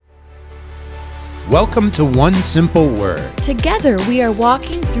Welcome to One Simple Word, Together we are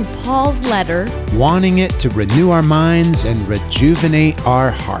walking through Paul's letter wanting it to renew our minds and rejuvenate our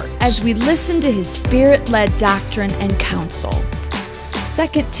hearts. as we listen to his Spirit-led doctrine and counsel.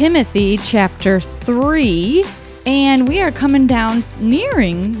 2 Timothy chapter 3, and we are coming down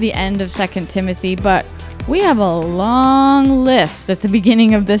nearing the end of 2 Timothy, but we have a long list at the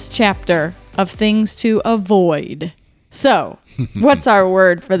beginning of this chapter of things to avoid. So, what's our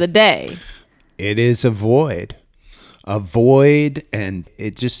word for the day? It is avoid. Avoid, and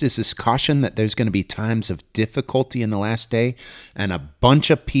it just is this caution that there's going to be times of difficulty in the last day and a bunch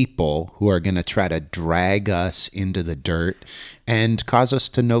of people who are going to try to drag us into the dirt and cause us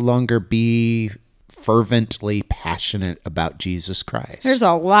to no longer be fervently passionate about Jesus Christ. There's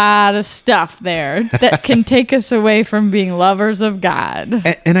a lot of stuff there that can take us away from being lovers of God.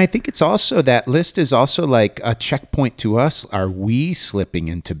 And I think it's also, that list is also like a checkpoint to us. Are we slipping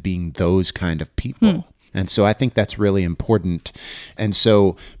into being those kind of people? And so I think that's really important. And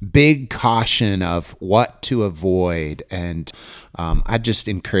so big caution of what to avoid. And I just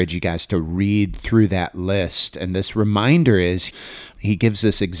encourage you guys to read through that list. And this reminder is, he gives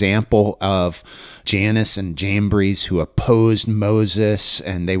this example of Jannes and Jambres who opposed Moses,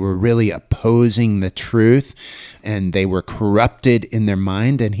 and they were really opposing the truth, and they were corrupted in their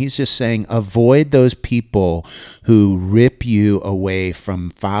mind. And he's just saying, avoid those people who rip you away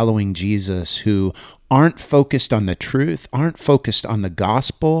from following Jesus, who aren't focused on the truth, aren't focused on the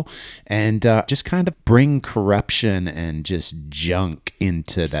gospel, and just kind of bring corruption and just junk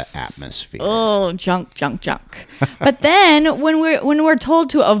into the atmosphere. Oh, junk. But then when we're told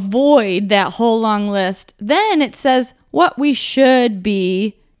to avoid that whole long list, then it says what we should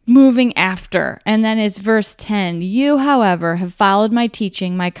be moving after. And then it's verse 10. You, however, have followed my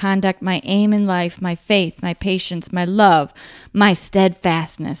teaching, my conduct, my aim in life, my faith, my patience, my love, my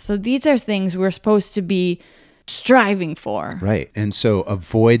steadfastness. So these are things we're supposed to be striving for. Right. And so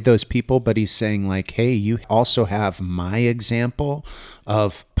avoid those people, but he's saying like, hey, you also have my example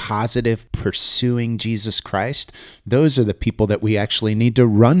of positive pursuing Jesus Christ. Those are the people that we actually need to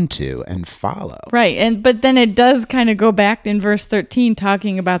run to and follow. Right. But then it does kind of go back in verse 13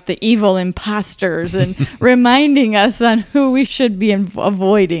 talking about the evil imposters and reminding us on who we should be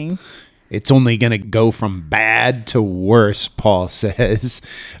avoiding. It's only going to go from bad to worse, Paul says,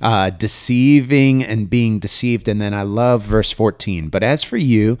 deceiving and being deceived. And then I love verse 14. But as for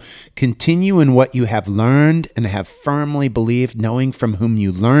you, continue in what you have learned and have firmly believed, knowing from whom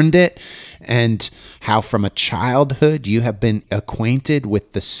you learned it, and how from a childhood you have been acquainted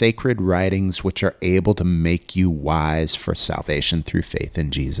with the sacred writings which are able to make you wise for salvation through faith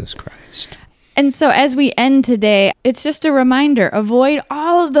in Jesus Christ. And so as we end today, it's just a reminder, avoid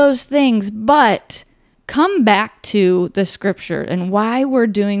all of those things, but come back to the scripture and why we're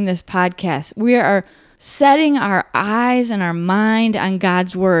doing this podcast. We are setting our eyes and our mind on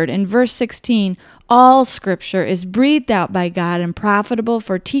God's word. In verse 16, all scripture is breathed out by God and profitable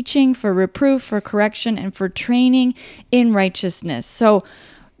for teaching, for reproof, for correction, and for training in righteousness. So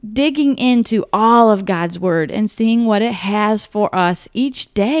digging into all of God's word and seeing what it has for us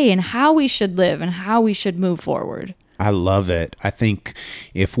each day and how we should live and how we should move forward. I love it. I think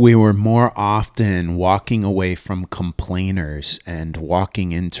if we were more often walking away from complainers and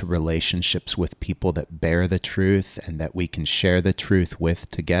walking into relationships with people that bear the truth and that we can share the truth with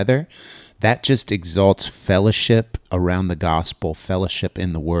together, that just exalts fellowship around the gospel, fellowship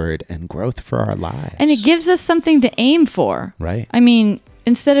in the word, and growth for our lives. And it gives us something to aim for. Right. I mean,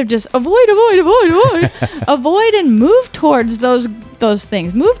 instead of just avoid, avoid and move towards those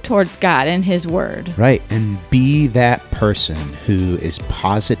things. Move towards God and his word. Right. And be that person who is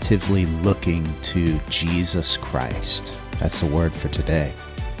positively looking to Jesus Christ. That's the word for today.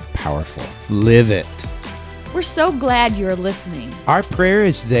 Powerful. Live it. We're so glad you're listening. Our prayer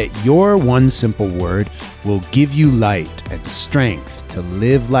is that your one simple word will give you light and strength to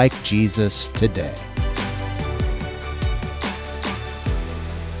live like Jesus today.